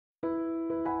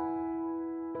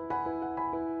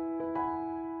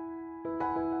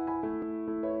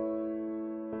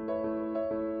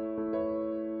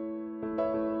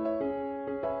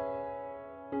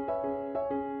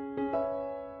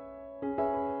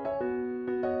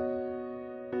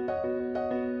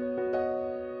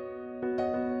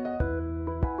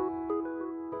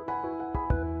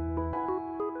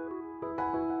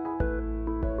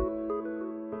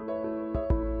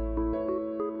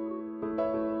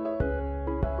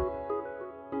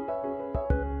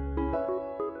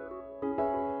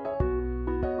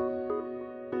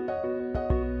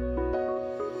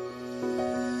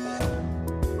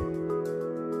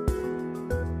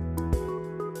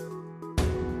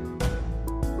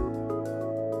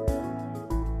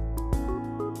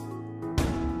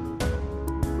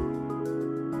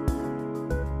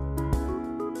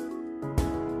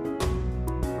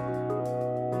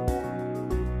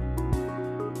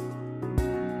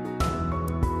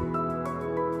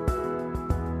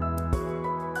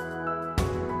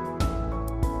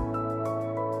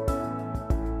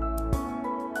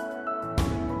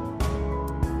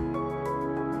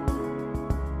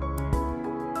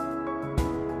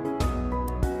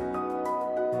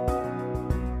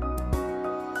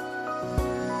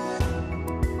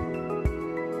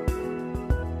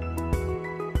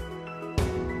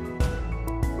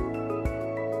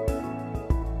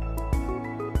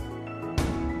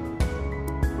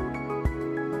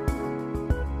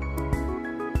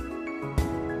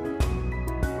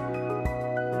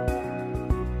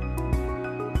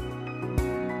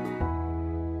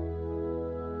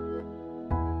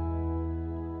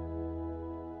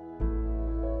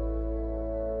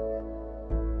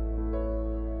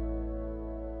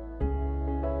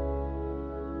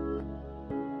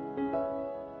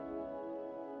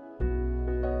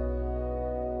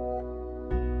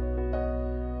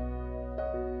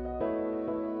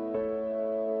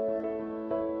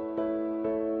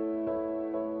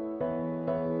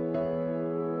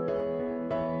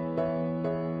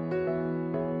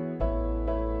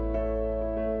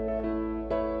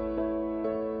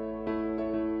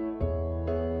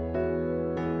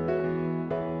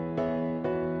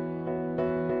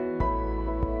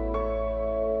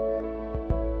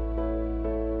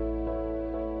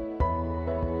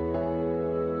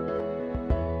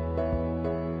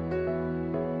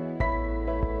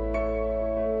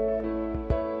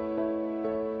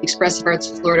Expressive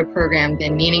Arts Florida program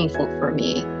been meaningful for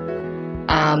me?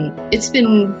 It's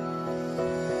been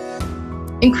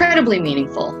incredibly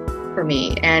meaningful for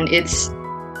me, and it's,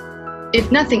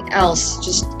 if nothing else,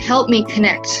 just helped me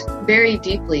connect very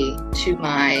deeply to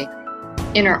my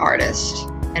inner artist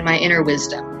and my inner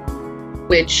wisdom,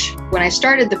 which when I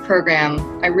started the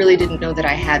program, I really didn't know that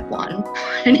I had one,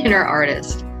 an inner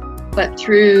artist. But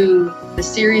through the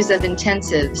series of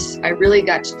intensives, I really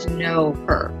got to know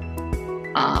her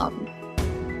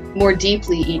more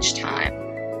deeply each time.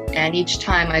 And each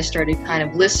time I started kind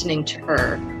of listening to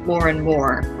her more and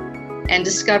more, and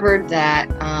discovered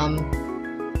that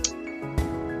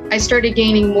I started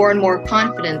gaining more and more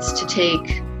confidence to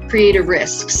take creative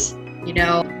risks. You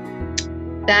know,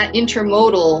 that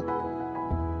intermodal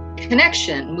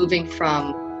connection, moving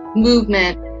from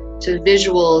movement to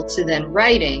visual to then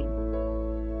writing,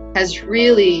 has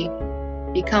really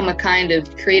become a kind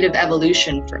of creative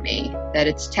evolution for me, that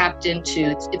it's tapped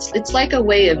into. It's like a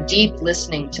way of deep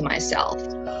listening to myself,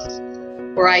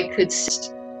 where I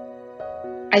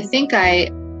think I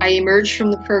emerged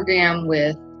from the program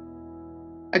with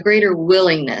a greater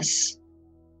willingness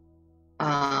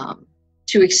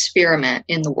to experiment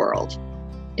in the world,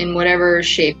 in whatever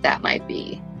shape that might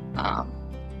be.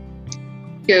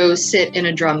 Go sit in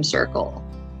a drum circle,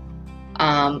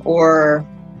 or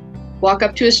walk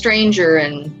up to a stranger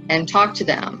and talk to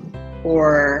them,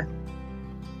 or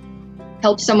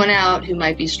help someone out who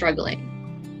might be struggling.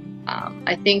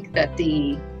 I think that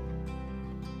the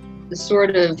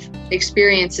sort of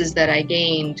experiences that I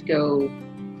gained go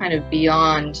kind of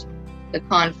beyond the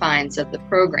confines of the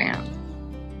program.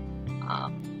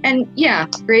 And yeah,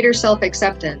 greater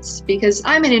self-acceptance, because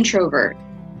I'm an introvert.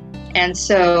 And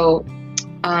so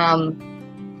I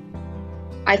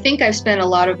think I've spent a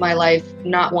lot of my life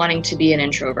not wanting to be an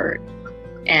introvert.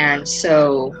 And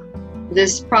so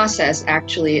this process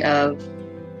actually of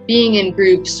being in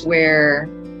groups where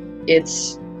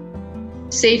it's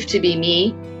safe to be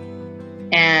me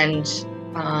and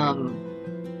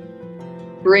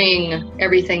bring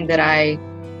everything that I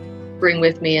bring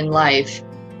with me in life,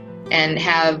 and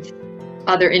have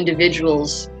other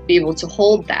individuals be able to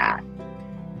hold that.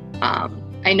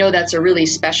 I know that's a really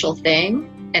special thing,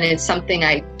 and it's something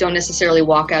I don't necessarily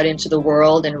walk out into the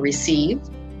world and receive.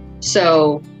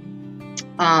 So,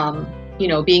 you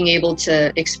know, being able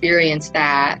to experience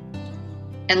that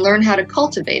and learn how to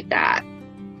cultivate that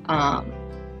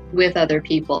with other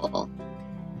people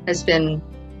has been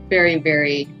very,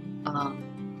 very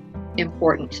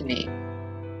important to me.